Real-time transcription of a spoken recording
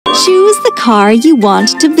Choose the car you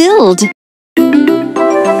want to build.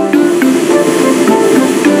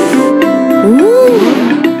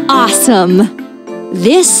 Ooh, awesome!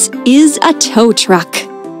 This is a tow truck.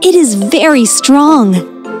 It is very strong.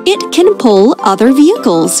 It can pull other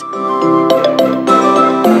vehicles.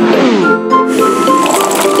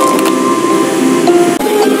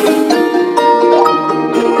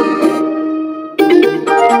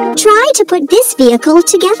 Try to put this vehicle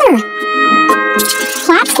together.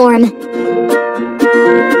 Platform.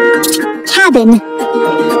 Cabin.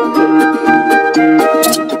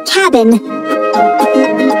 Cabin.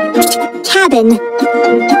 Cabin.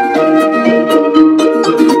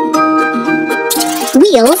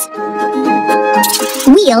 Wheels.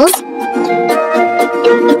 Wheels.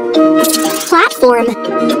 Platform.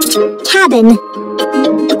 Cabin.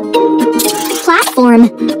 Platform.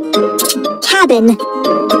 Cabin.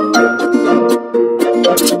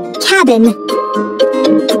 Cabin.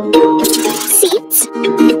 Seats.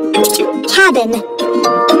 Cabin.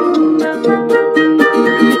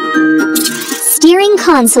 Steering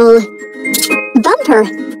console. Bumper.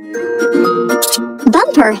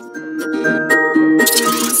 Bumper.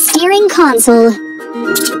 Steering console.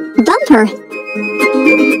 Bumper.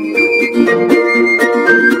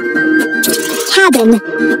 Cabin.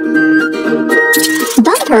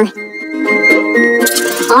 Bumper.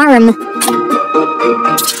 Arm.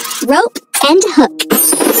 Rope and hook.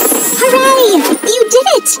 Hooray! You did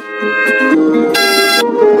it!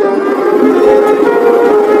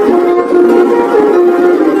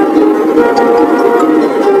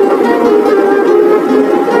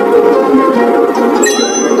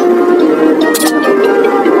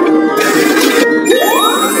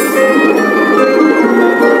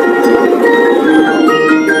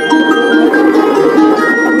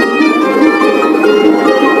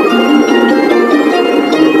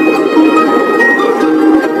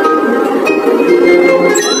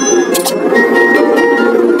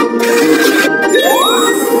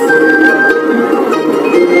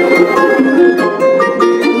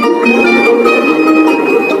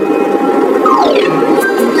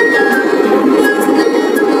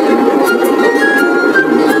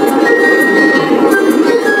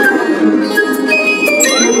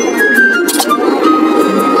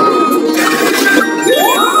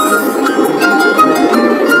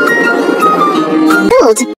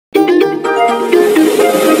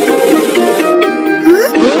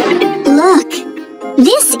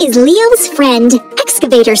 Leo's friend,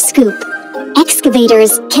 Excavator Scoop.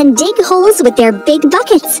 Excavators can dig holes with their big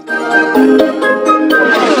buckets.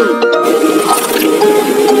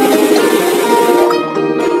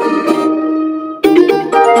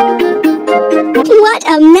 What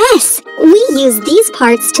a mess! We use these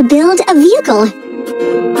parts to build a vehicle.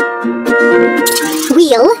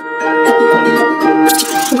 Wheel.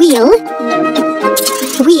 Wheel.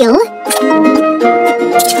 Wheel.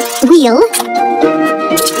 Wheel.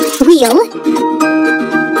 Wheel.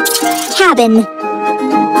 Cabin.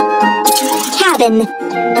 Cabin.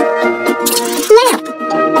 Lamp.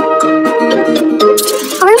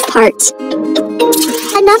 Arm part.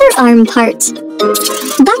 Another arm part.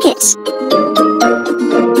 Bucket.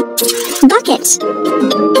 Bucket.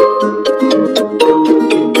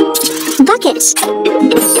 Bucket.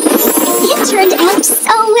 It turned out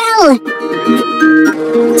so well!